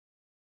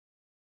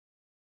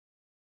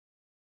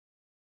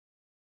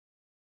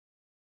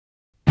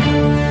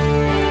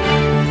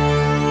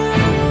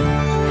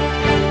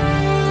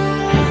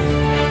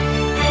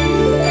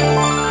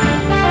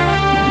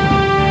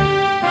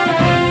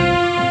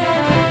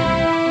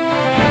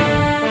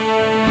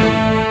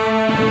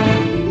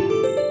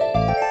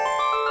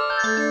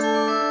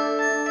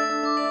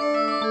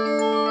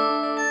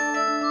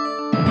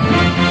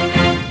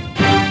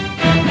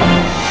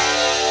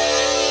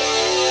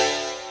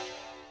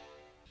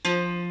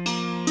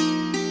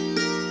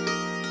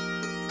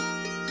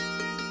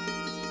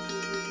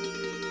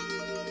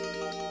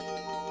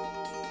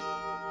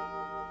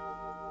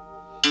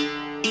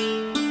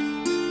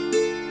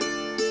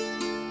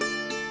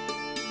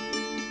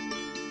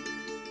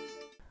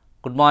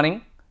Good morning.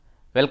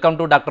 Welcome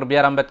to Dr.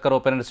 B.R. Ambedkar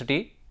Open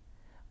University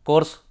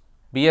course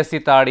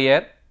B.Sc third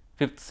year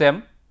 5th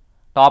sem.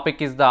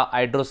 Topic is the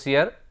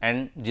Hydrosere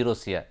and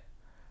Xerosere.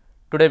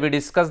 Today we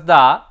discuss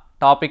the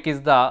topic is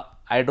the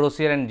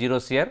Hydrosere and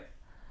Xerosere.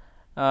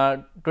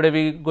 Today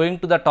we going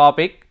to the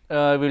topic.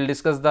 We will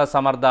discuss the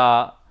some of the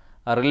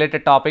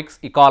related topics.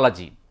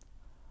 Ecology.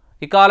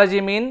 Ecology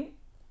mean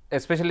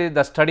especially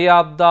the study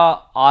of the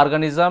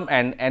organism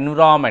and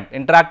environment,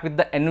 interact with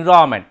the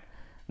environment.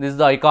 This is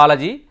the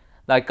ecology.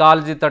 The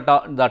ecology,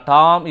 the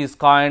term is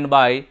coined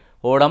by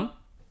Odom.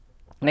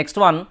 Next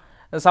one,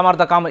 some are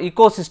the common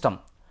ecosystem.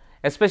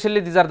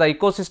 Especially these are the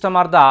ecosystem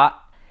are the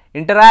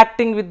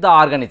interacting with the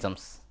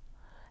organisms.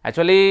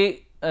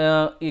 Actually,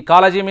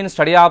 ecology means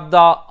study of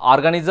the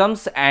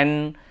organisms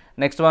and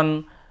next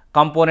one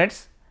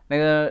components.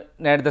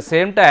 At the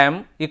same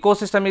time,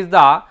 ecosystem is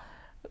the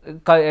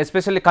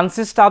especially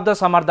consist of the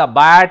some are the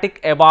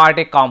biotic,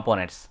 abiotic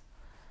components.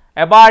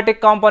 Abiotic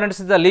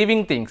components is the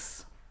living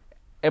things.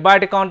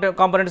 Abiotic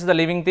components is the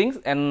living things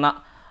and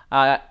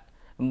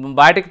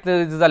biotic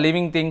is the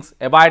living things,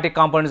 abiotic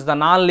components is the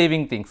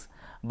non-living things.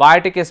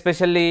 Biotic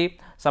especially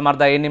some are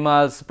the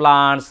animals,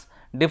 plants,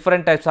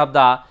 different types of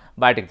the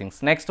biotic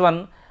things. Next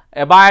one,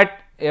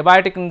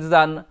 abiotic is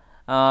the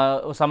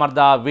some are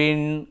the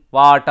wind,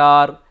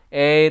 water,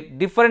 air,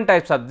 different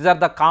types of, these are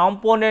the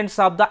components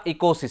of the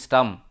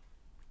ecosystem.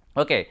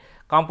 Okay,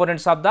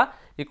 components of the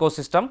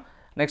ecosystem.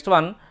 Next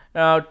one,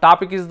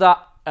 topic is the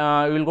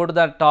we will go to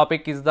the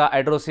topic is the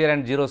Hydrosere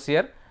and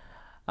Xerosere.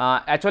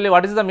 Actually,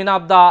 what is the meaning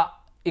of the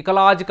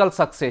ecological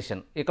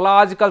succession?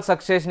 Ecological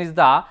succession is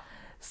the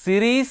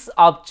series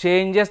of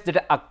changes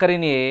that occur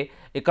in a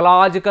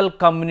ecological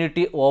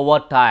community over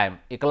time.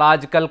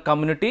 Ecological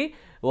community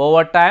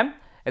over time,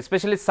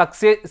 especially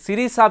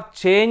series of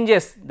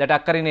changes that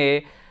occur in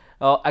a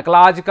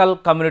ecological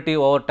community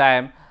over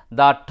time.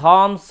 The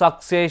term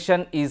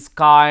succession is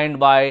coined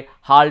by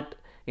Halt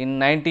in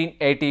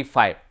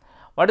 1985.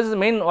 What is the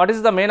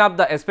main of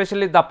the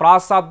especially the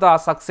process of the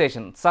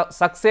succession?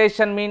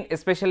 Succession mean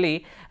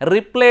especially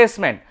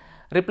replacement.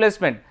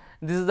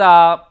 This is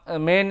the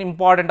main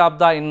important of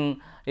the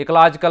in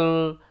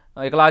ecological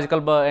and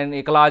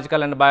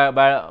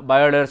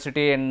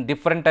biodiversity and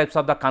different types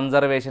of the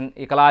conservation.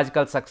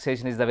 Ecological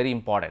succession is the very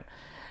important.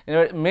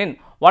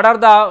 What are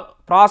the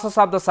process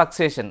of the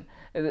succession?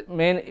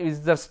 Main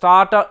is the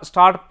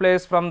start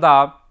place from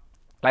the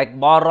like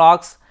bar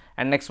rocks,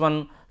 and next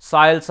one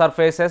soil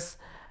surfaces.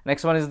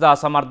 Next one is the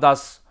some are the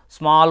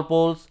small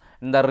pools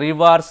in the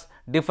rivers,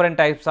 different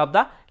types of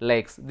the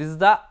lakes. This is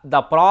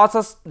the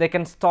process. They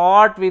can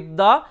start with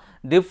the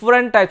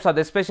different types of,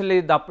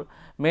 especially the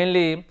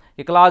mainly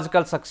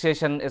ecological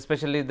succession,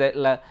 especially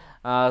the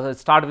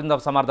start with the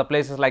some are the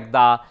places like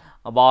the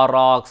bar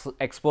rocks,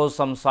 expose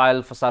some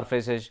soil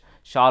surfaces,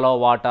 shallow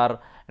water,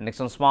 and next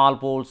one small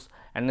pools,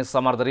 and next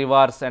some are the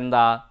rivers and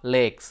the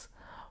lakes.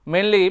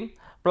 Mainly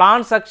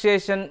plant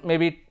succession,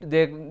 maybe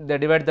they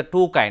divide the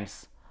two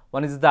kinds.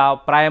 One is the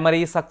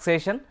primary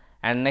succession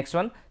and next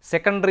one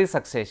secondary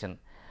succession.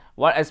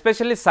 What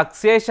especially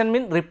succession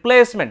mean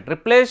replacement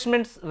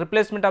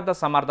of the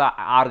some are the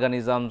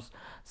organisms,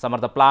 some are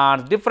the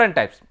plants, different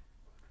types.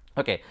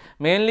 Okay,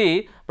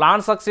 mainly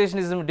plant succession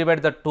is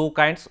divided the two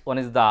kinds. One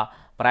is the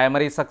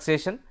primary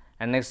succession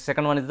and next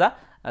second one is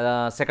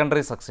the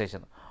secondary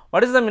succession.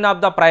 What is the meaning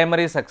of the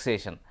primary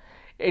succession?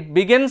 It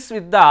begins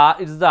with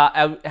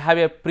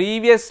the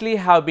previously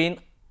have been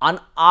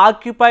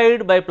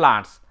unoccupied by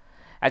plants.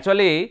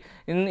 Actually,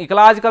 in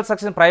ecological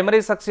succession,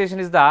 primary succession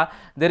is there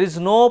is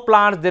no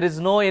plants, there is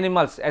no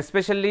animals,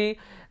 especially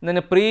in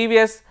the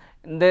previous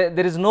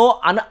there is no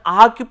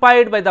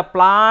unoccupied by the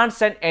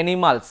plants and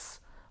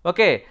animals.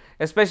 Okay,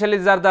 especially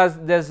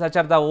there such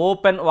are the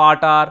open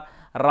water,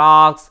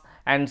 rocks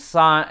and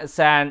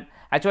sand.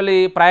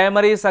 Actually,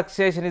 primary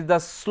succession is the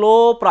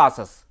slow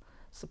process.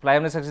 So,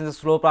 primary succession is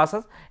the slow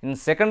process. In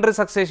secondary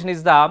succession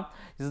is the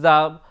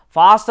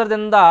faster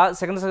than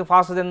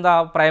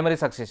the primary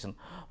succession.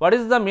 What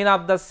is the meaning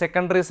of the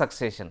secondary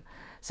succession?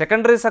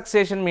 Secondary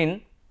succession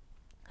mean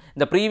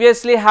the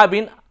previously have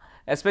been,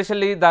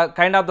 especially the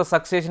kind of the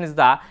succession is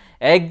the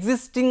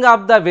existing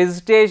of the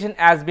vegetation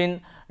has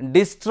been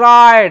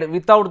destroyed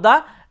without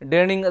the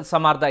draining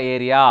some of the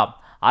area.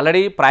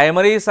 Already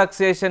primary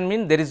succession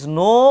mean there is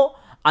no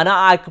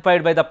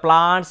unoccupied by the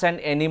plants and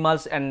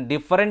animals and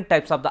different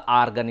types of the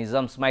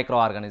organisms,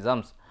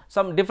 microorganisms,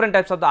 some different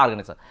types of the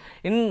organisms.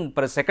 In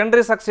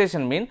secondary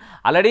succession mean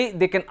already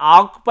they can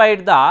occupy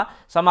the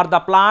some are the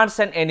plants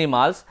and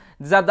animals.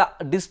 These are the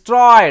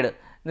destroyed.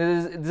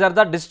 These are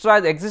the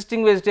destroyed.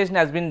 Existing vegetation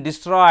has been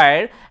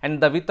destroyed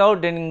and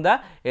without draining the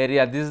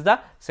area. This is the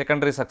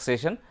secondary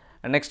succession.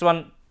 And next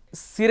one,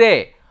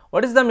 Sere.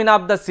 What is the meaning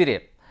of the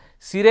Sere?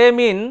 Sere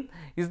mean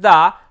is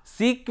the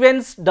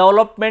sequence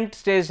development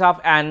stage of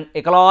an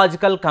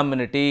ecological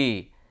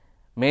community.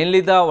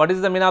 Mainly what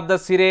is the meaning of the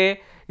Sere?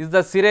 Is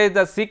the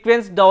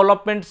sequence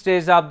development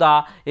stage of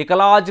the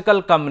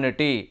ecological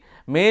community.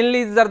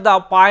 Mainly these are the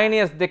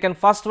pioneers. They can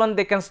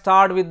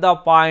start with the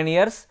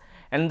pioneers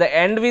and the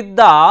end with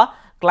the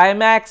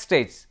climax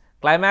stage.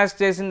 Climax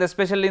stage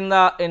especially in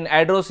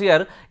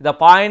hydrosere, the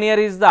pioneer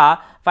is the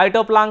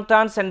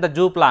phytoplanktons and the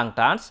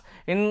zooplanktons.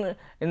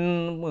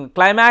 In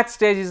climax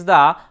stage is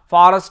the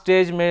forest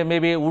stage,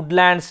 maybe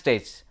woodland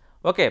stage.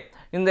 Okay.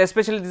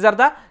 Especially these are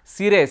the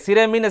sere.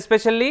 Sere mean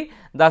especially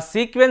the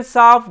sequence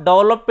of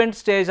development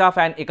stage of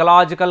an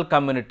ecological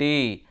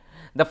community.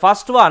 The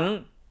first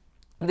one,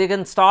 they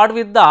can start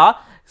with the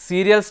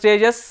serial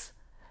stages,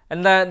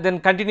 and then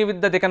continue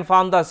with they can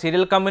form the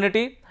serial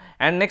community,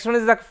 and next one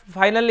is the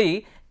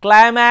finally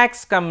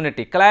climax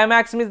community.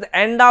 Climax means the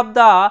end of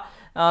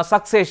the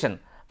succession.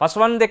 First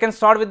one they can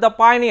start with the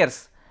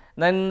pioneers,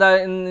 then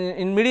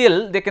in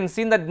middle they can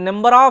see the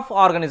number of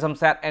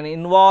organisms are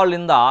involved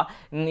in the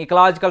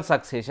ecological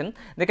succession.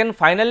 They can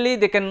finally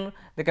they can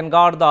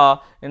got the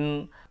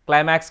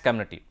climax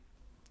community.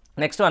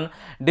 Next one,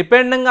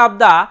 depending of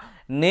the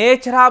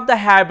nature of the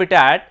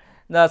habitat,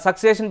 the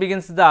succession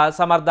begins. The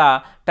some of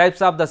the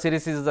types of the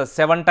series is the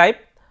 7 type.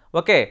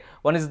 Okay,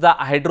 one is the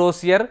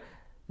Hydrosere,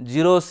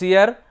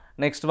 Xerosere,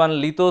 next one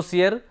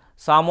Lithosere,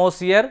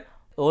 Samosere,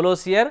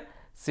 Holosere,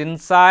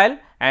 Sensile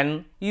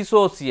and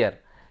Ecosere.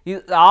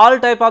 All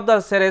type of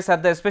the series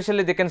are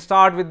especially they can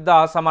start with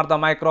the some are the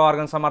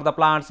microorganisms, some are the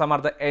plants, some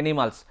are the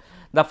animals.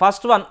 The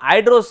first one,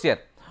 Hydrosere.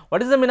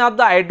 What is the meaning of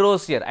the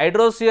Hydrosere?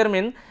 Hydrosere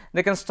mean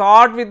they can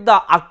start with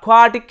the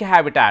aquatic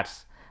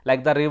habitats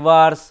like the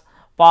rivers,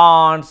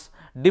 ponds,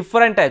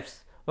 different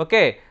types.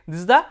 Okay, this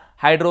is the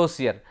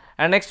Hydrosere.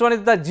 And next one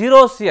is the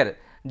Xerosere.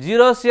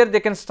 Xerosere they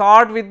can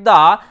start with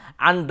the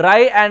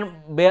dry and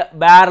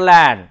bare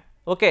land.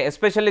 Okay,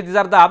 especially these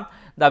are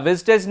the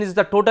vegetation is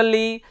the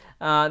totally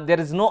there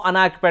is no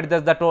unoccupied.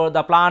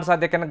 The plants are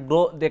they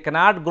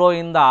cannot grow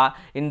in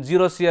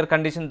Xerosere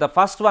condition. The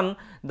first one,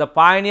 the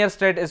pioneer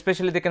state,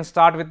 especially they can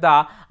start with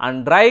the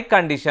dry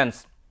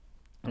conditions.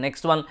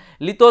 Next one,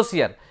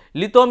 Lithosere.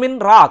 Litho mean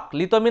rock.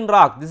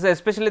 This is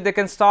especially they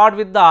can start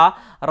with the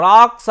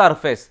rock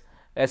surface,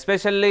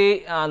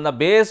 especially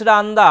based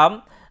on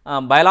the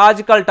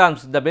biological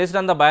terms. Based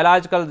on the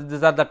biological,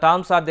 these are the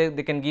terms are they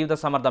can give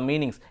some of the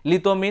meanings.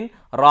 Litho mean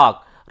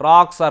rock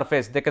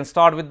surface. They can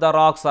start with the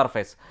rock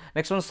surface.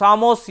 Next one,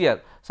 Samosere.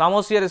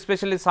 Samosere,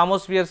 especially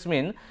Samospheres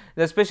mean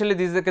especially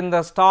these they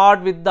can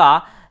start with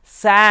the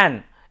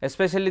sand.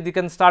 Especially they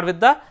can start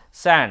with the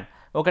sand.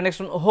 Okay, next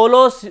one,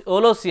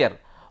 Holosere.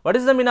 What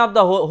is the meaning of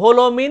the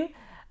holo? Mean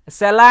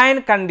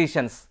saline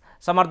conditions.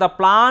 Some of the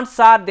plants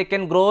are they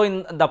can grow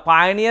in the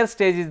pioneer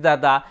stages,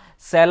 the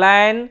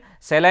saline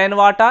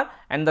water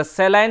and the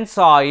saline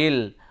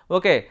soil.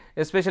 Okay,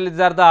 especially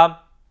these are the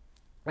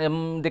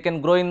they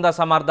can grow in the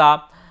some are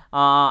the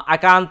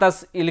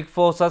Acanthus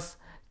iliophosus,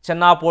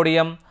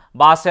 Chenopodium,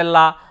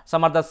 Basella,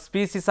 some of the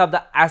species of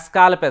the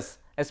Asclepias,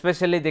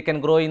 especially they can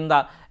grow in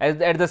the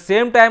at the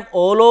same time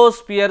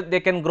holosphere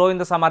they can grow in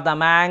the some of the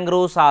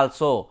mangroves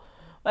also.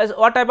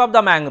 What type of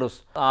the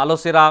mangroves?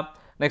 Alocera,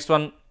 next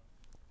one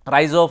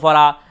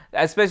Rhizophora,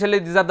 especially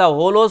these are the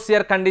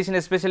holosere condition,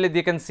 especially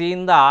they can see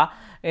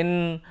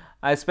in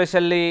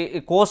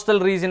especially coastal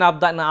region of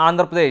the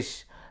Andhra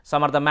Pradesh.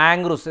 Some are the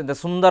mangroves in the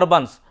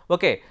Sundarbans.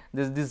 Okay,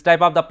 this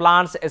type of the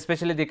plants,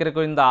 especially they can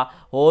grow in the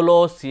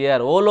holosere.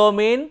 Holo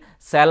mean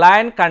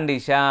saline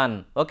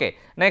condition. Okay,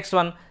 next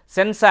one,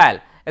 sensile.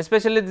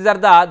 Especially these are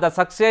the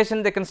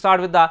succession they can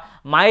start with the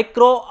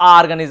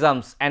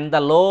microorganisms and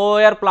the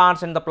lower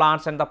plants and the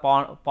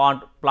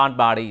plant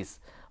bodies.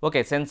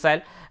 Okay,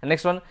 sensile. And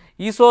next one,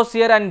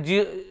 Ecosere and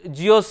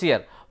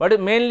Xerosere.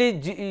 But mainly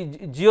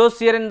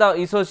Xerosere and the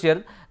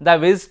Ecosere, the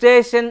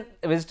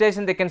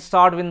vegetation they can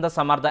start with the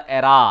some are the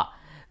era.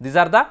 These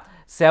are the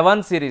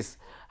 7 series: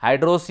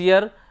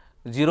 Hydrosere,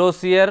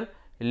 Xerosere,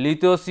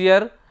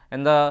 Lithosere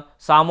and the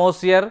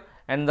Samosere,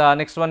 and the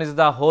next one is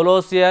the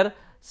Holosere,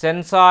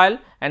 Sensile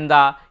and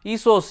the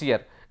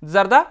Ecosere. These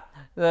are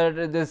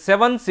the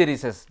 7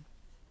 series.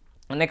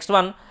 Next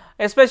one,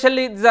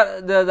 especially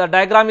the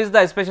diagram is the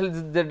especially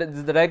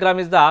the diagram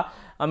is the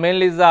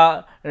mainly is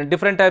the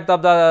different types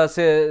of the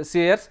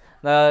seres.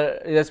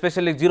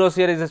 Especially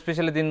Xerosere is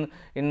especially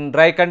in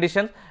dry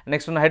conditions.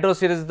 Next one,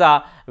 Hydrosere is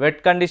the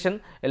wet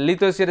condition.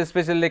 Lithosere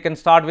especially they can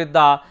start with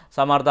the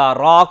some are the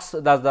rocks.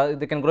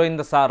 They can grow in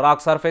the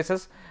rock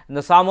surfaces. In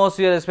the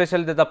Samosere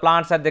especially the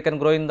plants are they can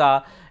grow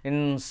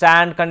in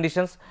sand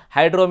conditions.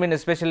 Hydromine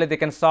especially they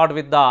can start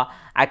with the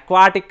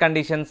aquatic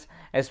conditions,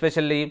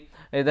 especially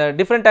the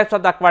different types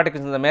of the aquatic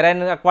conditions. The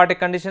marine aquatic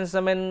conditions, I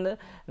mean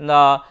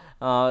the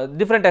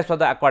different types of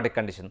the aquatic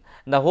conditions.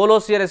 The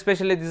holosere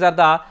especially these are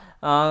the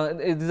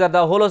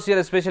holosere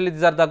especially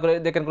these are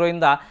they can grow in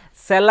the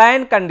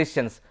saline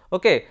conditions.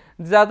 Okay,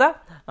 these are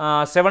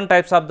the 7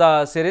 types of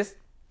the series.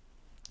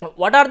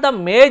 What are the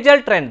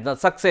major trends? The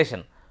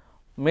succession.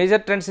 Major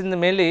trends in the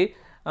mainly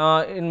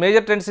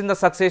major trends in the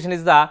succession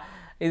is the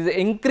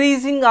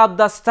increasing of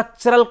the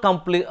structural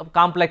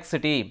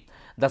complexity.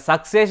 The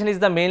succession is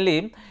the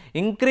mainly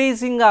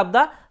increasing of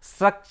the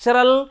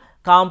structural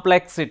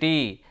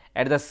complexity.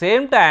 At the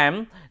same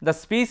time, the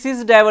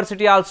species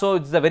diversity also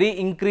is the very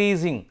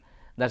increasing.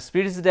 The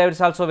species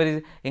diversity also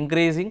very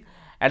increasing,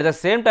 At the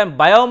same time,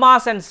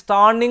 biomass and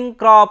standing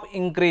crop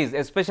increase,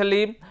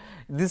 especially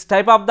this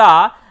type of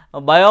the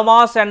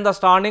biomass and the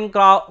standing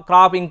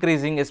crop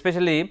increasing,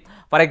 especially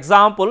for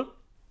example,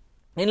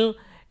 in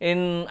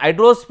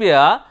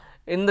hydrosphere,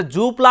 in the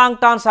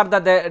zooplanktons are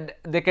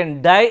they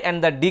can die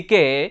and the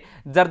decay.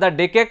 The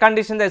decay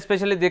conditions,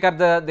 especially they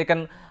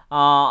can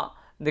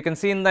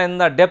see in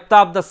the depth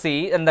of the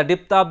sea and the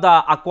depth of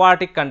the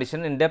aquatic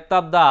condition, in depth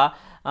of the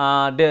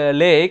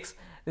lakes.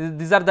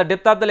 These are the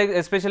depth of the lake,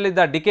 especially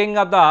the decaying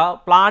of the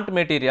plant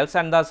materials,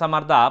 and some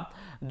are the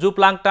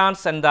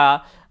zooplanktons and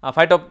the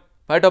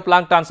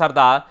phytoplanktons are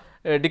the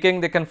decaying.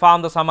 They can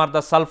form some are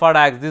the sulfur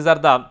dioxide. These are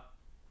the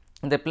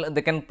the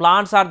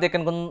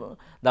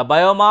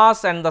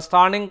biomass and the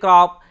standing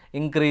crop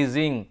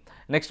increasing.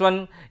 Next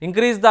one,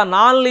 increase the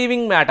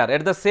non-living matter.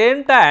 At the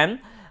same time,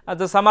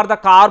 some are the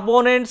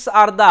carbonates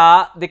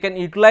are they can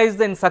utilize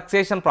in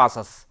succession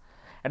process.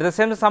 At the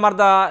same time, some are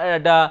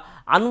the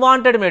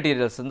unwanted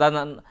materials.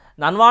 The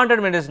unwanted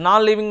materials,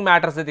 non-living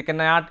matters, they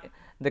cannot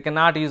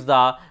use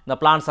the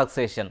plant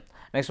succession.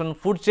 Next one,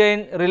 food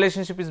chain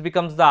relationship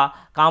becomes the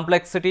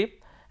complexity.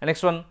 And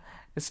next one,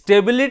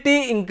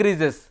 stability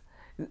increases.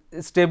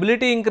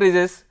 Stability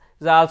increases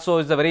is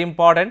also very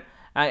important.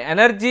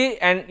 Energy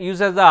and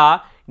uses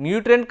the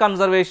nutrient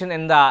conservation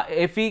and the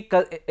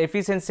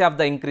efficiency of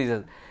the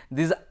increases.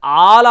 These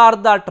all are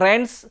the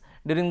trends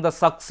during the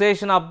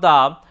succession of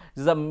the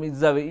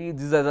these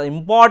are the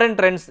important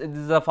trends. This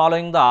is the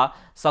following the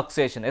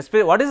succession.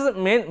 What is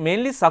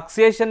mainly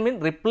succession mean?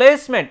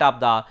 Replacement of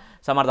the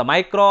some are the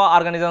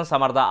microorganisms,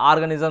 some are the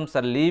organisms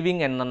are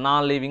living and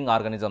non-living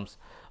organisms.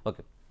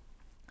 Okay.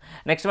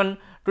 Next one,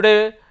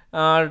 today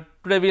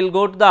we will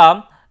go to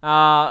the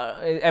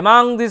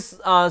among this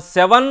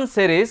 7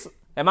 series,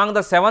 among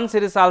the 7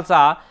 series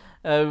also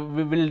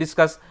we will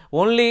discuss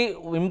only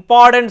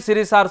important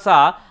series are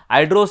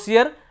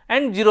Hydrosere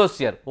and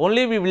Xerosere.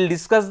 Only we will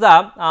discuss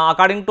the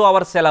according to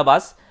our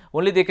syllabus,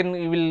 only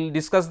we will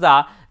discuss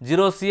the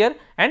Xerosere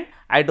and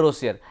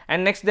Hydrosere,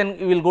 and next then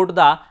we will go to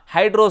the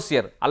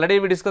Hydrosere. Already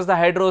we discussed the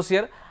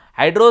Hydrosere.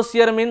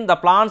 Hydrosere means the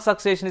plant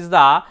succession is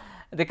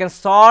they can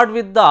start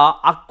with the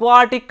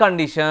aquatic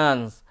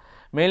conditions,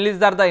 mainly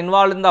they are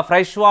involved in the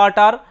fresh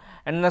water,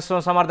 and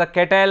some are the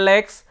kettle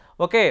lakes.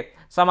 Okay,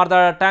 some are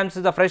the times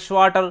the fresh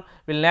water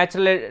will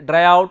naturally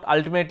dry out,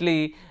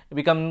 ultimately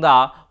become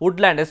the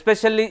woodland,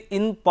 especially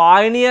in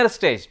pioneer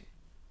stage.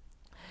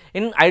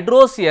 In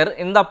Hydrosere,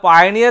 in the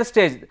pioneer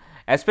stage,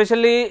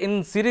 especially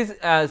in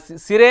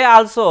Xerosere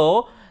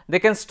also, they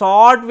can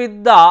start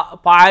with the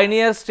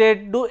pioneer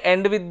stage to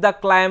end with the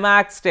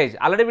climax stage.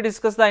 Already we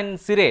discussed that in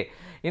Xerosere.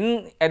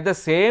 At the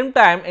same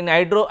time, in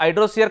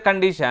Hydrosere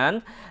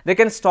condition, they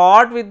can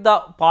start with the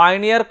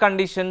pioneer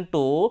condition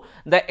to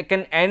they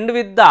can end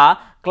with the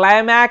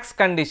climax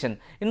condition.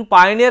 In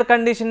pioneer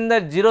condition, the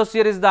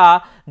Xerosere is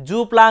the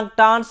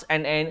zooplanktons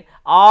and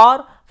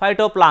or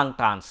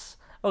phytoplanktons.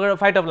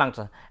 Okay,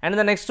 phytoplankton. And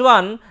the next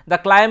one, the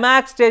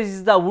climax stage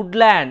is the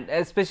woodland,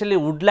 especially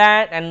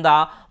woodland and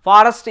the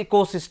forest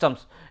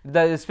ecosystems.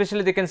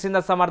 Especially they can see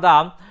that some are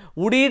the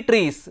woody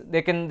trees.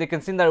 They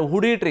can see the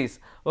woody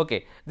trees.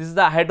 Okay, this is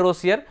the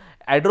Hydrosere.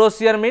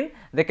 Hydrosere mean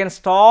they can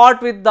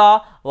start with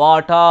the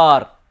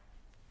water.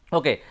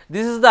 Okay,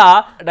 this is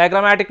the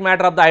diagrammatic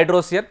matter of the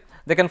Hydrosere.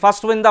 They can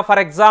first win the, for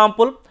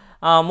example,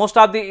 most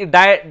of the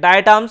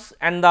diatoms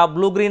and the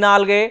blue green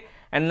algae,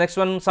 and next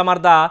one some are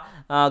the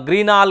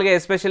green algae,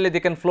 especially they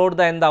can float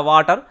in the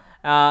water.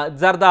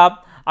 These are the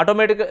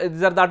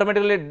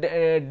automatically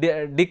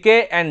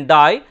decay and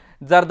die.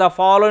 These are the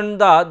following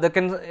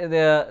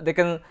they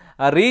can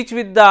reach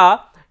with the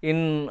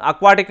in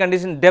aquatic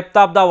condition depth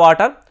of the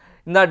water.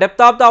 In the depth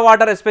of the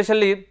water,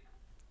 especially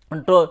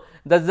to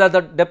these are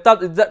the depth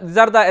of these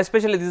are the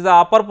especially this is the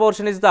upper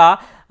portion is the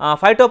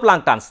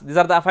phytoplanktons. These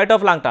are the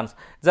phytoplanktons.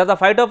 These are the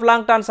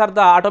phytoplanktons are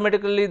the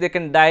automatically they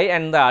can die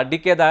and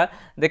decay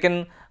they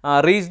can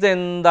reach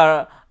in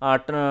the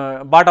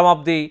bottom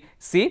of the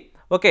sea.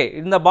 Okay,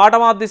 in the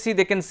bottom of the sea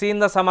they can see in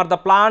the some are the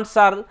plants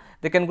are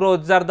they can grow.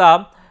 These are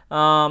the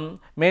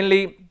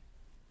mainly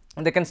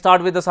they can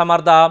start with the some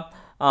are the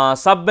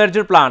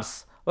submerged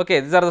plants. Okay,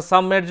 these are the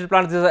submerged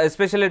plants. These are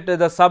especially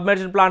the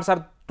submerged plants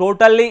are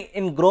totally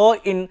grow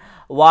in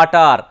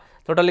water.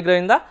 Totally grow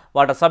in the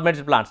water,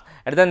 submerged plants.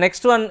 And the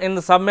next one in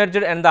the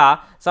submerged and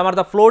some are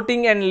the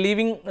floating and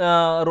living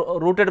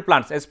rooted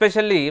plants.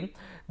 Especially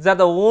these are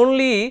the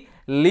only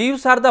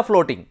leaves are the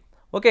floating.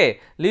 Okay,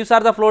 leaves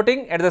are the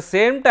floating. At the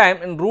same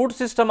time, in root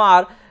system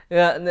are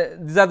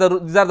these are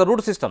the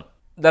root system.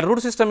 The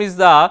root system is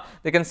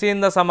they can see in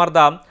the some are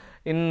the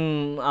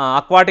in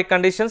aquatic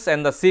conditions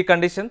and the sea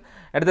condition.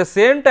 At the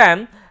same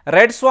time,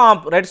 red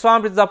swamp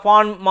is the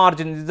pond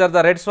margin. These are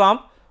the red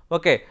swamp.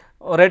 Okay,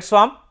 red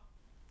swamp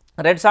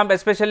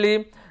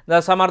especially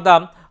the some are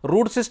the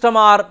root system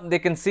are they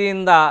can see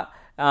in the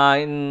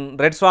in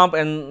red swamp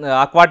and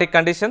aquatic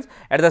conditions.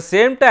 At the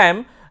same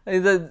time,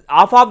 the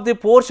half of the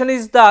portion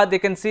is they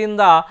can see in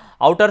the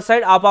outer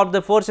side, half of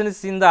the portion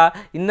is in the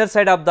inner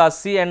side of the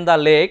sea and the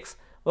lakes.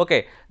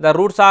 Okay, the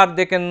roots are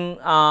they can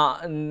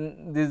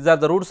these are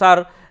the roots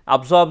are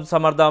absorb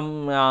some of the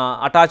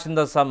attached in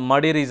the some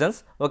muddy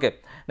regions. Okay.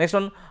 Next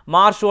one,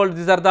 marsh world.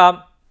 These are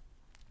the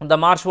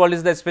marsh world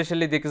is the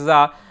especially this is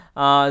the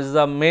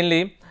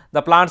mainly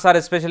the plants are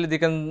especially they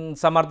can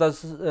some are the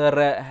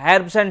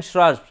herbs and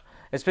shrubs,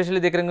 especially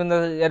they can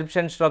the herbs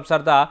and shrubs are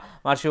the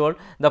marsh world.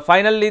 The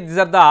finally these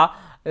are the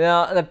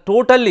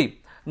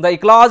totally the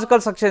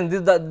ecological section. This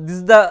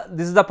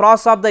is the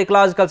process of the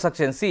ecological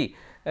section. See,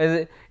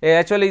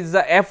 actually is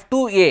the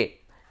F2A.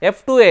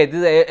 F2A,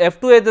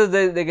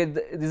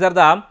 these are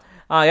the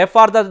F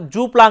are the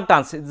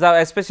zooplanktons,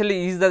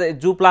 especially is the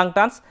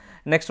zooplanktons.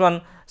 Next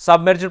one,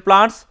 submerged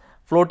plants,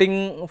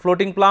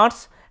 floating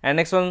plants, and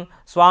next one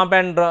swamp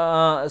and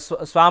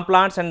swamp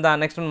plants, and the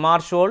next one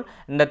marsh world,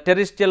 and the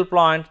terrestrial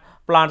plants,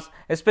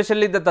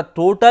 especially the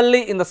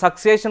totally in the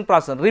succession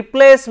process,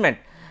 replacement,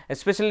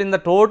 especially in the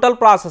total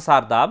process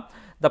are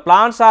the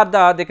plants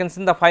are they can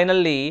see the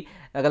finally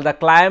the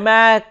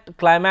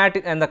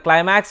climatic and the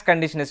climax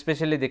condition,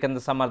 especially they can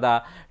some of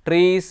the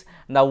trees,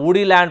 the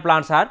woody land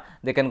plants are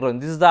they can grow.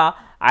 This is the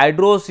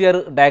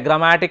Hydrosere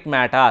diagrammatic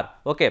matter.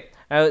 Okay,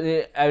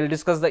 I will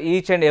discuss the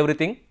each and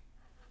everything.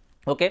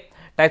 Okay,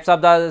 types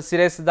of the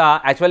series, the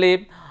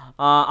actually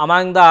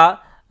among the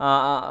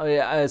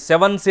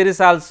 7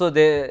 series also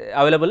they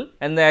available,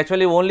 and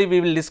actually only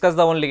we will discuss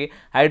the only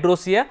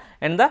Hydrosere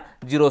and the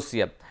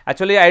Xerosere.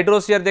 Actually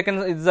Hydrosere they can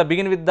is the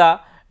begin with the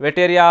wet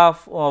area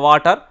of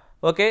water.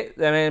 Okay,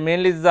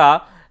 mainly is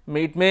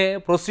it may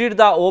proceed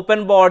the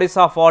open bodies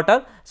of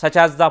water such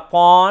as the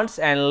ponds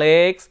and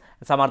lakes,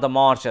 and some are the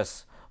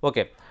marshes.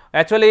 Okay,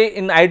 actually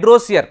in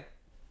Hydrosere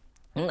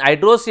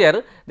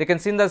they can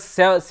see in the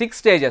 6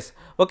 stages.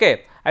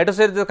 Okay,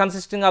 Hydrosere is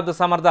consisting of the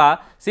some are the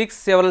 6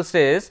 several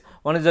stages.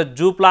 One is the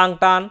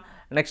zooplankton,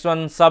 next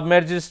one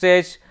submerged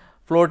stage,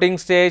 floating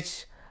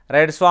stage,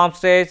 red swamp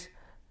stage,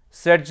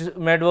 sedge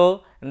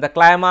meadow, and the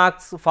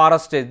climax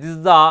forest stage. This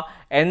is the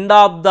end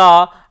of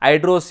the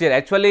Hydrosere.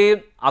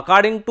 Actually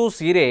according to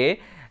Sire,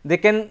 they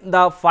can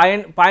the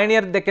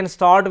pioneer they can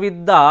start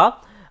with the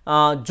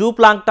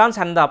zooplanktons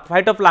and the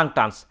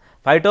phytoplanktons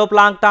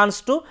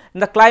to in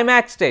the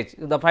climax stage,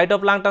 the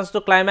phytoplanktons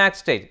to climax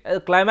stage.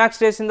 Climax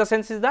stage in the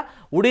sense is the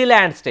woody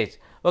land stage.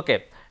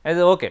 Okay,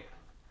 okay,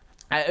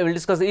 I will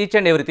discuss each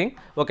and everything.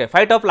 Okay,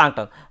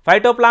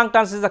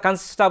 phytoplanktons is the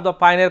consist of the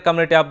pioneer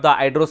community of the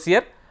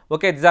Hydrosere.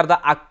 Okay, these are the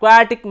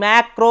aquatic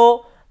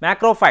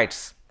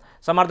macrophytes.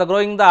 Some are the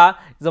growing the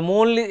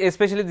only,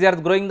 especially they are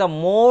growing the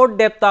more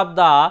depth of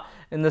the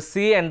in the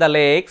sea and the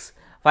lakes.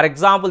 For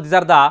example, these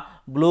are the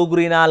blue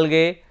green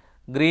algae,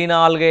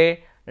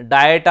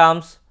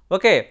 diatoms.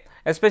 Okay,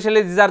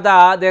 especially these are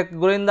they are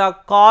growing the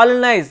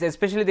colonized,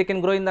 especially they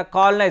can grow in the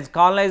colonized.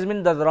 Colonized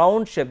means the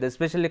round shape,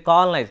 especially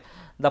colonized.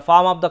 The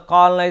form of the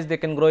colonized they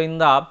can grow in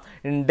the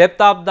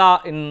depth of the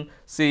in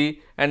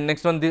sea, and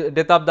next one the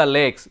depth of the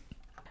lakes.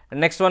 And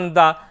next one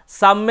the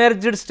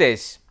submerged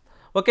stage.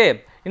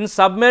 Okay, in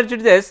submerged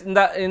stage in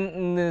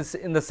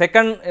the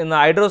second in the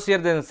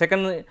Hydrosere, the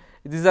second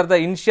these are the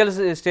initial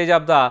stage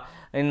of the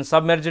in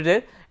submerged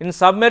stage. In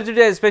submerged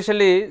stage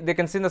especially they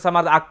can see in the some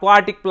of the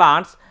aquatic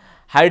plants,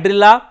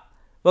 Hydrilla,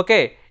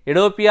 okay,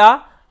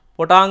 Edopia,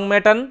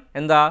 Potangmeton,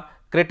 and the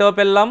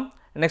Cretopellum.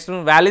 Next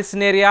one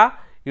Vallisneria,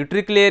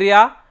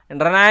 Utricularia,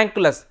 and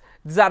Ranunculus.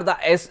 These are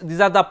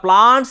the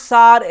plants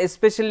are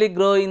especially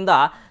grow in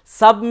the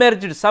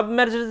submerged.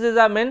 Submerged is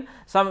the mean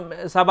some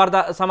are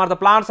the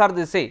plants are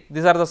they say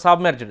these are the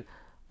submerged.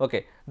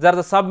 Okay, these are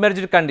the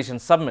submerged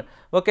conditions.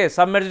 Okay,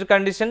 submerged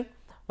condition.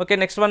 Okay,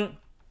 next one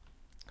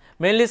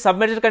mainly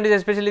submerged condition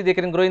especially they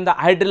can grow in the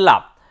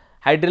Hydrilla,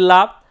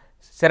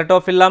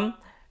 Ceratophyllum,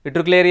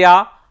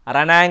 Utricularia,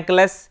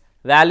 Ranunculus,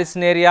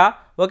 Vallisneria.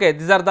 Okay,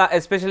 these are the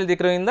especially they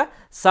grow in the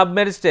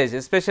submerged stage.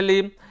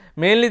 Especially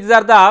mainly these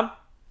are the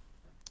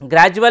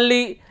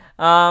gradually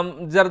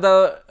these are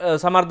the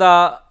some are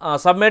the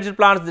submerged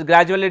plants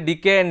gradually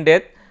decay and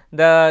death.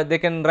 They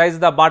can rise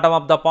the bottom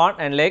of the pond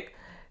and lake.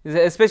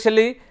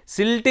 Especially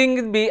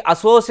silting be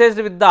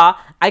associated with the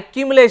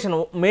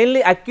accumulation,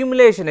 mainly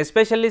accumulation,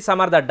 especially some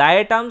are the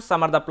diatoms,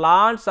 some are the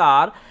plants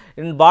are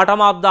in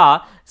bottom of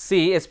the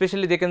sea,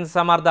 especially they can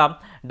some are the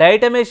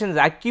diatomaceous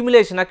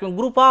accumulation,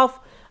 group of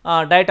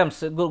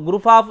diatoms,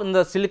 group of in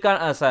the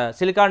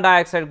silicon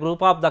dioxide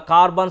group of the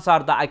carbons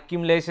are the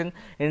accumulation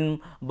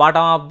in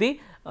bottom of the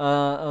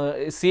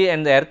sea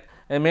and the earth.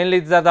 Mainly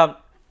these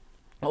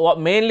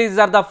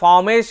are the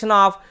formation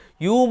of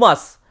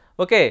humus.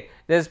 Okay,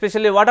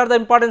 especially what are the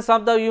importance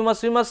of the humus?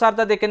 Humus are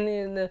the they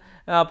can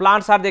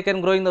plants are they can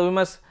grow in the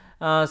humus.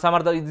 Some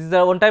are the this is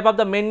the one type of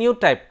the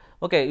minute type.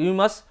 Okay,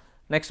 humus.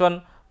 Next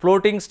one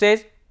floating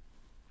stage.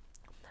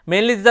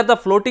 Mainly these are the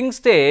floating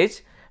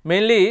stage.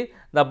 Mainly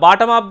the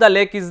bottom of the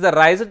lake is the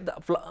rise.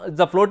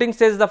 The floating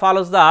stage the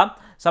follows the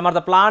some are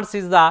the plants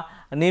is the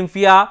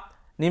Nymphia,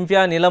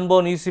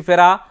 Nilambo,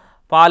 Nucifera,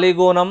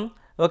 Polygonum.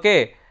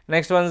 Okay,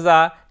 next one is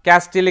the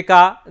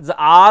Castilica.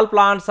 All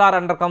plants are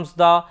undercomes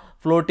the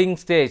floating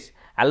stage.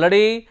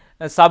 Already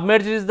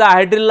submerged is the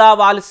Hydrilla,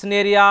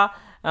 Vallisneria.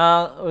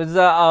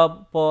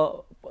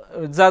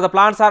 The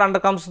plants are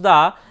undercomes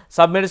the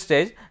submerged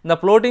stage. The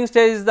floating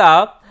stage is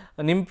the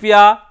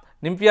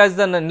Nymphia is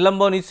the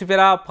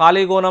Nilambonicifera,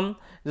 Polygonum,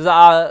 this is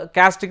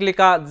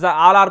Casticlica,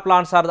 all our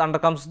plants are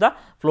undercomes the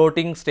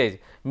floating stage.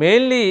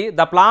 Mainly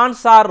the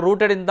plants are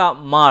rooted in the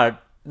mud.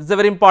 This is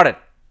very important.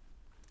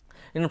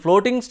 In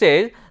floating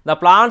stage, the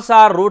plants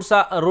are roots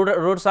are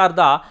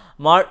the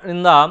mud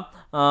in the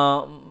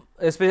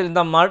especially in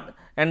the mud,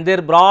 and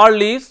their broad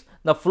leaves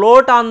the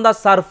float on the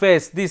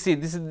surface. This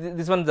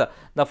one is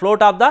the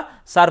float of the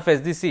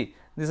surface. This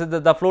is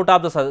the float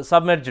of the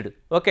submerged.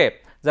 Okay,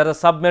 these are the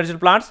submerged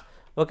plants.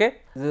 Okay,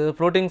 the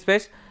floating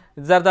space.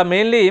 These are the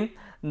mainly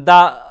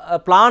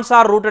the plants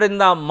are rooted in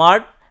the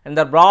mud, and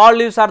the broad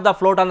leaves are the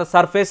float on the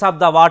surface of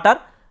the water.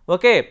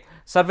 Okay,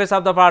 surface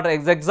of the water.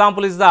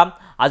 Example is the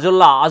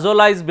Azolla.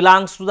 Azolla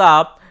belongs to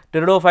the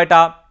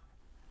Pteridophyta,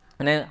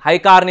 and then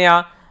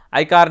Hycarnia,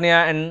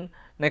 and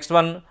next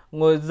one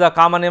is the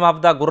common name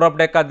of the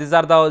Gurrapdeka. These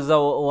are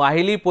the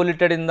highly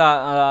polluted in the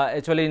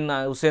actually in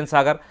Hussain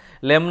Sagar.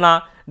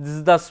 Lemna, this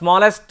is the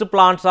smallest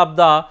plants of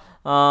the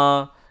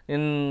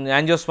in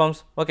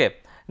angiosperms. Okay,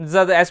 these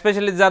are the,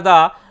 especially these are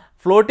the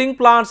floating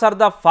plants are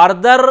the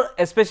further,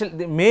 especially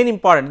the main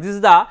important. This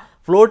is the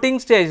floating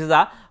stage.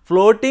 The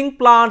floating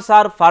plants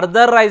are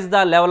further rise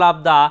the level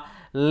of the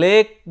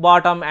lake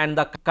bottom, and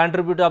the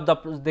contribute of the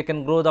they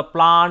can grow the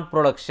plant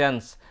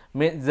productions.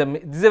 This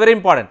is very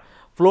important.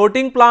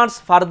 Floating plants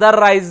further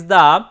rise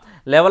the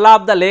level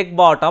of the lake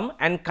bottom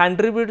and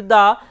contribute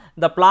the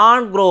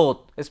plant growth.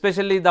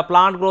 Especially the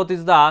plant growth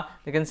is the,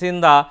 you can see in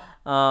the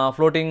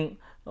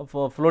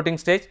floating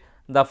stage.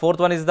 The fourth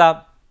one is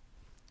the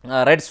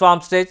red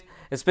swamp stage.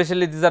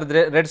 Especially these are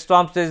the red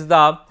swamp stage.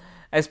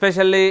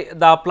 Especially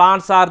the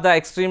plants are the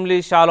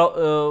extremely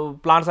shallow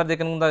plants are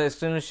taken in the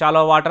extremely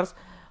shallow waters,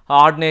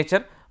 hard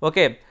nature.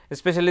 Okay,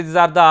 especially these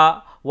are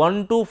the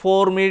 1 to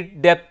 4 meter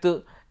depth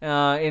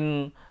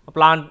in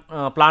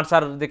plants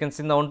are, they can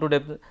see in the 1 to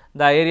depth.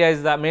 The area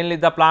is the mainly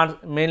the plants,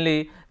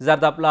 mainly these are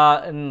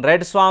the in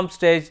red swamp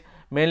stage.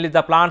 Mainly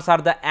the plants are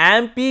the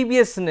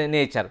amphibious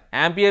nature.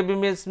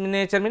 Amphibious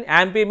nature mean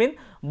amphi mean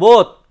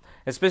both.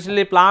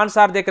 Especially plants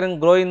are, they can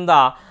grow in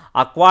the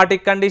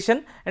aquatic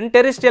condition and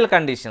terrestrial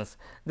conditions.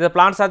 The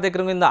plants are, they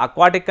can grow in the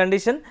aquatic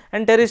condition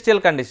and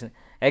terrestrial condition.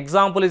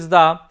 Example is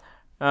the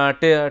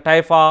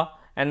Typha,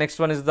 and next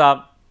one is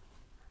the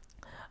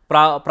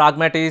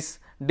Pragmatis.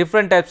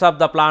 Different types of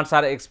the plants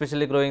are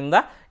especially growing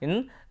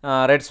in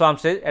red swamp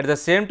stage. At the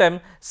same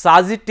time,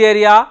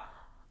 Sagittaria,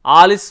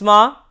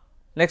 Alisma,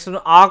 next one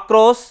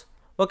Acros.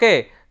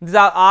 Okay, these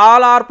are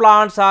all our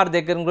plants are,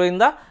 they can grow in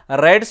the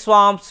red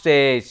swamp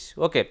stage.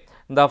 Okay,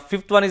 the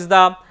fifth one is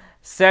the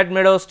sad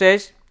meadow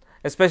stage.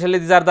 Especially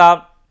these are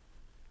the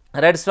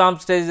red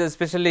swamp stage,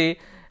 especially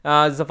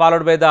is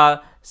followed by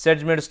the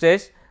sedge meadow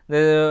stage.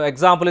 The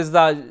example is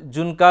the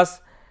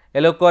Juncus,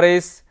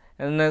 Elocoris,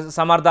 and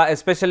some are the,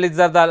 especially these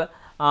are the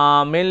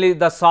mainly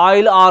the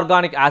soil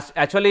organic.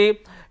 Actually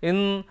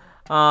in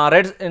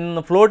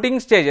in floating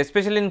stage,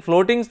 especially in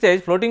floating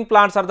stage, floating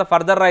plants are the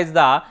further rise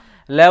the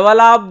level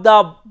of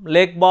the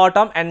lake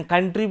bottom and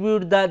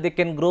contribute they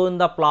can grow in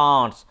the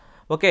plants.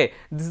 Okay,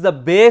 this is the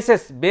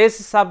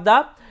basis of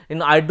the in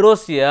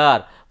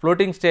Hydrosere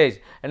floating stage.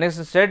 And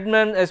next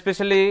sediment,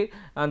 especially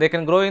they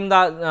can grow in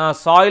the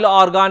soil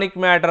organic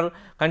matter,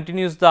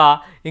 continues the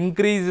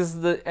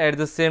increases at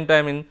the same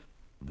time in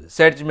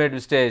sedge meadow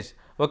stage.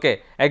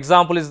 Okay,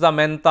 example is the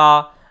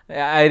Mentha,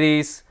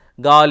 Iris,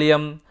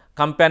 Gallium,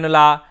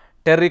 Campanula,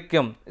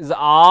 Pterygium. Is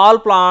all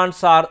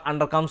plants are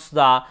undercomes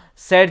the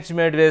sedge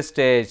meadow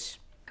stage.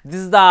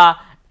 This is the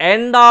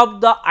end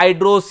of the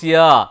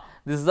Hydrosere.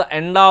 This is the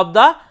end of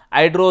the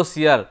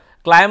Hydrosere.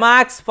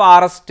 Climax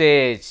forest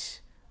stage.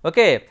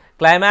 Okay,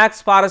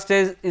 climax forest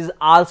stage is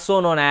also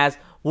known as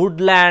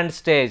woodland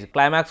stage.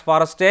 Climax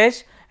forest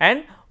stage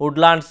and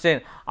woodland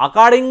stage.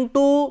 According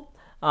to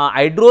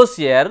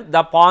Hydrosere,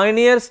 the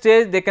pioneer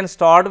stage they can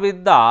start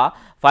with the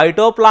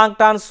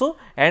phytoplanktons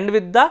and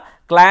with the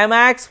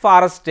climax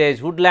forest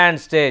stage, woodland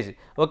stage.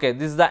 Okay,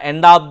 this is the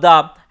end of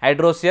the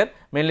Hydrosere.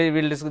 Mainly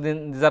we will discuss,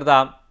 these are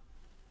the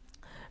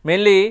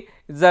mainly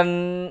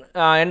the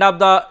end of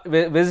the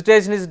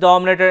vegetation is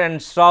dominated,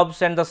 and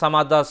shrubs and some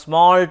of the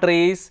small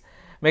trees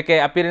make a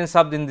appearance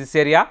of in this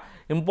area.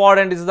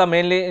 Important is the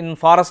mainly in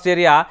forest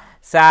area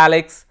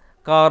Salix,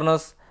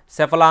 Cornus,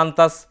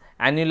 Cephalanthus,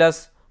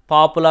 Annulus,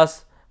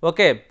 Populus.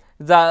 Okay,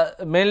 the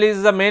mainly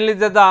is the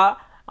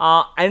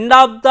end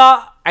of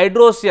the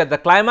Hydrosere. The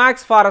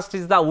climax forest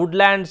is the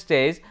woodland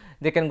stage.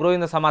 They can grow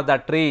in some of the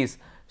trees,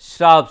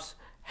 shrubs,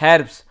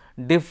 herbs,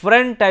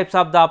 different types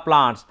of the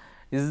plants.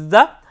 This is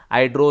the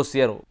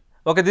Hydrosere.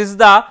 Okay, this is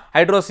the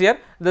Hydrosere.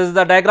 This is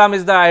the diagram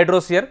is the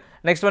Hydrosere.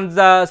 Next one is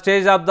the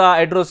stage of the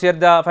Hydrosere,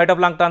 the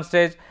phytoplankton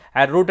stage,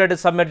 rooted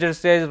submerged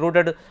stage,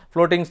 rooted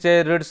floating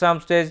stage, red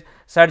swamp stage,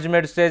 sedge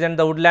meadow stage, and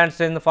the woodland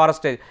stage and the forest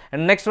stage.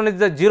 And next one is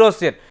the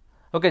Xerosere.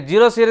 Okay,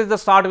 Xerosere is the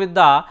start with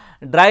the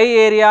dry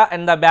area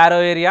and the barrow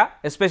area.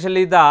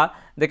 Especially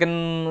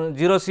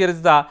Xerosere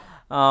is the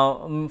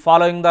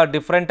following the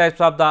different types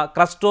of the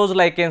crustose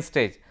lichen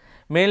stage.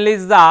 Mainly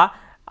is the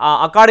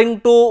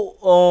according to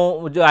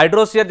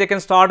Hydrosere, they can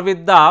start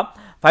with the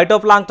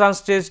phytoplankton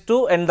stage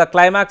 2 and the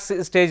climax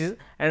stage,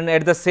 and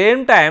at the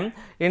same time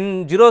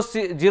in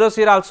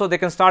Xerosere also they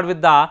can start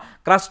with the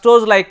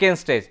crustose lichen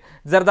stage.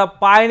 These are the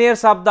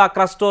pioneers of the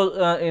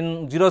crustose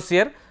in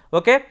Xerosere.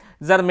 Okay,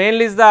 these are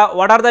mainly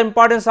what are the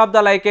importance of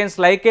the lichens?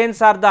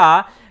 Lichens are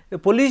the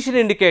pollution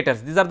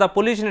indicators. These are the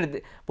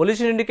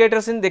pollution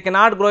indicators in they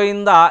cannot grow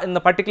in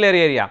the particular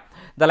area.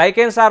 The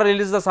lichens are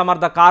released some of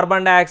the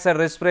carbon dioxide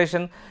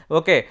respiration,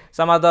 okay,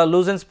 some of the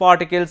loosens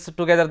particles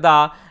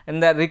together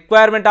and the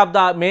requirement of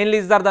the mainly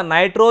is the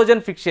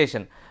nitrogen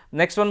fixation.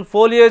 Next one,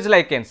 foliage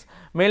lichens,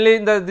 mainly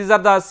these are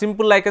the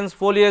simple lichens.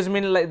 Foliage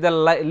mean like the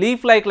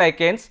leaf like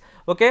lichens,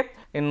 okay.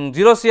 In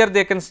Xerosere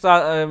they can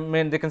start,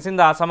 they can see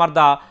some of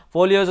the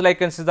foliage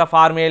lichens is the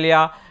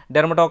Formalia,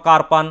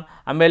 Dermatocarpon,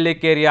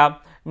 Ambellicaria.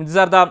 These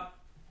are the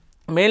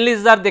mainly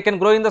is that they can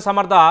grow in some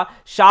of the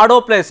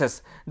shadow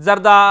places. These are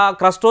the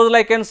crustose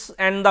lichens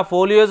and the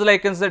foliage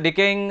lichens, the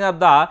decaying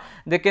of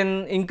they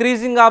can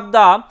increasing of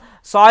the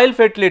soil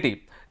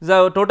fertility.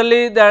 So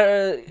totally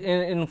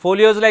in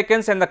foliage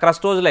lichens and the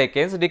crustose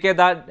lichens decay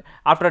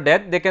after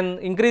death, they can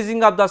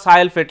increasing of the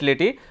soil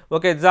fertility.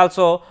 Okay, this is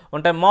also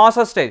one time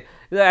moss stage.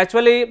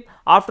 Actually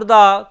after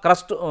the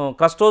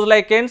crustose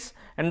lichens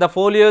and the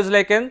foliage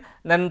lichen,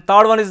 then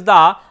third one is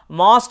the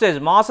moss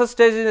stage. Moss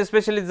stage is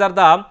especially these are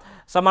the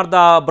some are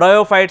the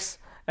bryophytes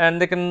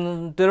and they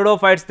can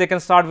pteridophytes, they can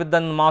start with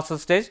the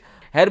moss stage.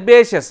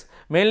 Herbaceous,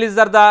 mainly these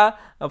are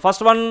the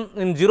first one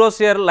in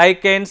Xerosere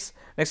lichens,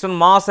 next one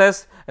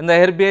mosses and the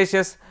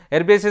herbaceous.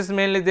 Herbaceous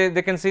mainly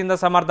they can see in the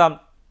some are the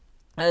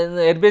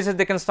herbaceous,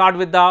 they can start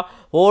with the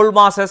old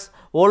mosses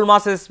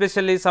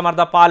especially some are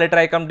the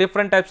polytrichum,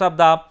 different types of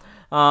the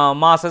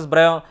mosses,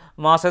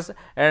 mosses.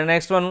 And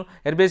next one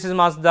herbaceous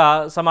moss,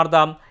 some are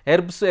the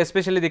herbs,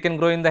 especially they can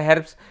grow in the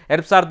herbs.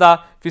 Herbs are the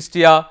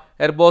Pistia,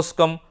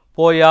 Herboscum,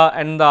 Poya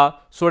and the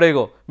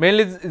Sudago.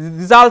 Mainly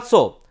this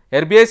also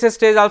herbaceous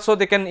stage also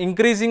they can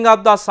increasing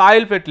of the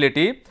soil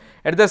fertility.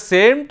 At the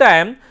same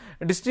time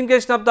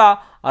distinction of the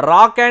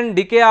rock and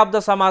decay of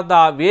the some of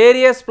the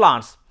various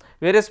plants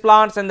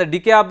and the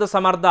decay of the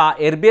some of the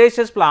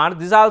herbaceous plants,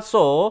 this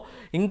also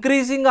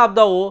increasing of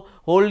the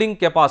holding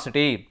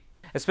capacity.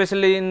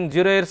 Especially in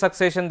zero-year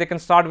succession they can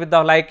start with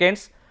the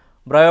lichens,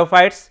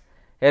 bryophytes,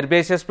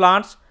 herbaceous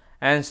plants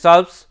and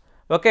shrubs.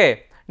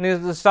 Okay,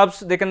 in the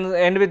shrubs they can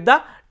end with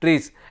the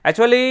trees.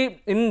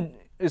 Actually in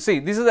you see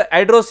this is the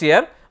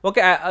Hydrosere.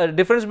 Okay,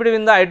 difference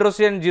between the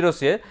Hydrosere and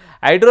Xerosere.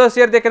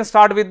 Hydrosere they can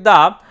start with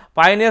the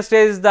pioneer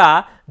stage is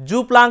the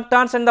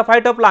zooplanktons and the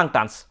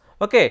phytoplanktons.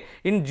 Okay,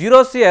 in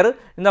Xerosere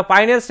in the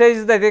pioneer stage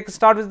is that they can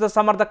start with the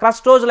some of the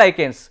crustose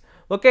lichens.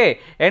 Okay,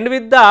 and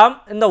with the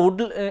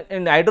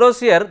in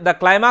Hydrosere the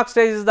climax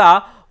stage is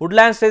the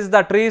woodland stage,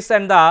 the trees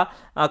and the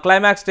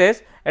climax stage.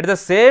 At the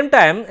same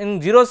time in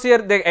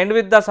Xerosere they end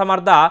with the some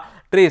of the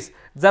trees.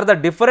 These are the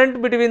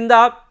different between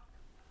the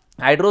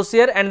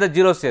Hydrosere and the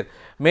Xerosere.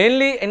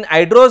 Mainly in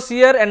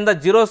Hydrosere and the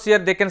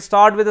Xerosere they can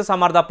start with the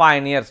some of the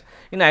pioneers.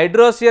 In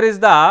Hydrosere is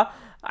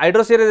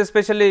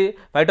especially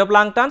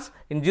phytoplanktons,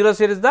 in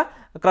Xerosere is the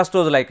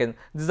crustose lichen.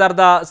 These are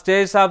the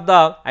stages of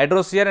the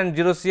Hydrosere and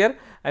Xerosere.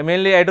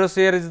 Mainly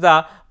Hydrosere is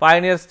the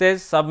pioneer stage,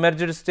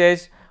 submerged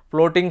stage,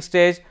 floating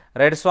stage,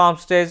 red swamp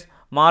stage,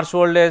 marsh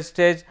old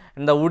stage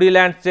and the woody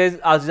land stage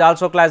is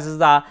also classed as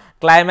the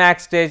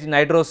climax stage in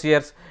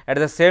Hydroseres. At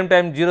the same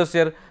time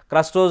Xerosere,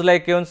 crustose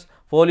lichens,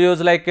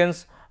 foliose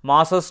lichens,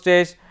 mosses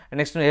stage and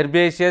next one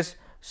herbaceous,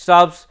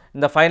 shrubs,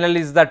 and the final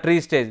is the tree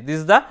stage. This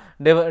is the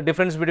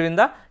difference between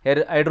the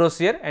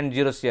Hydrosere and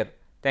Xerosere.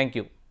 Thank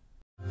you.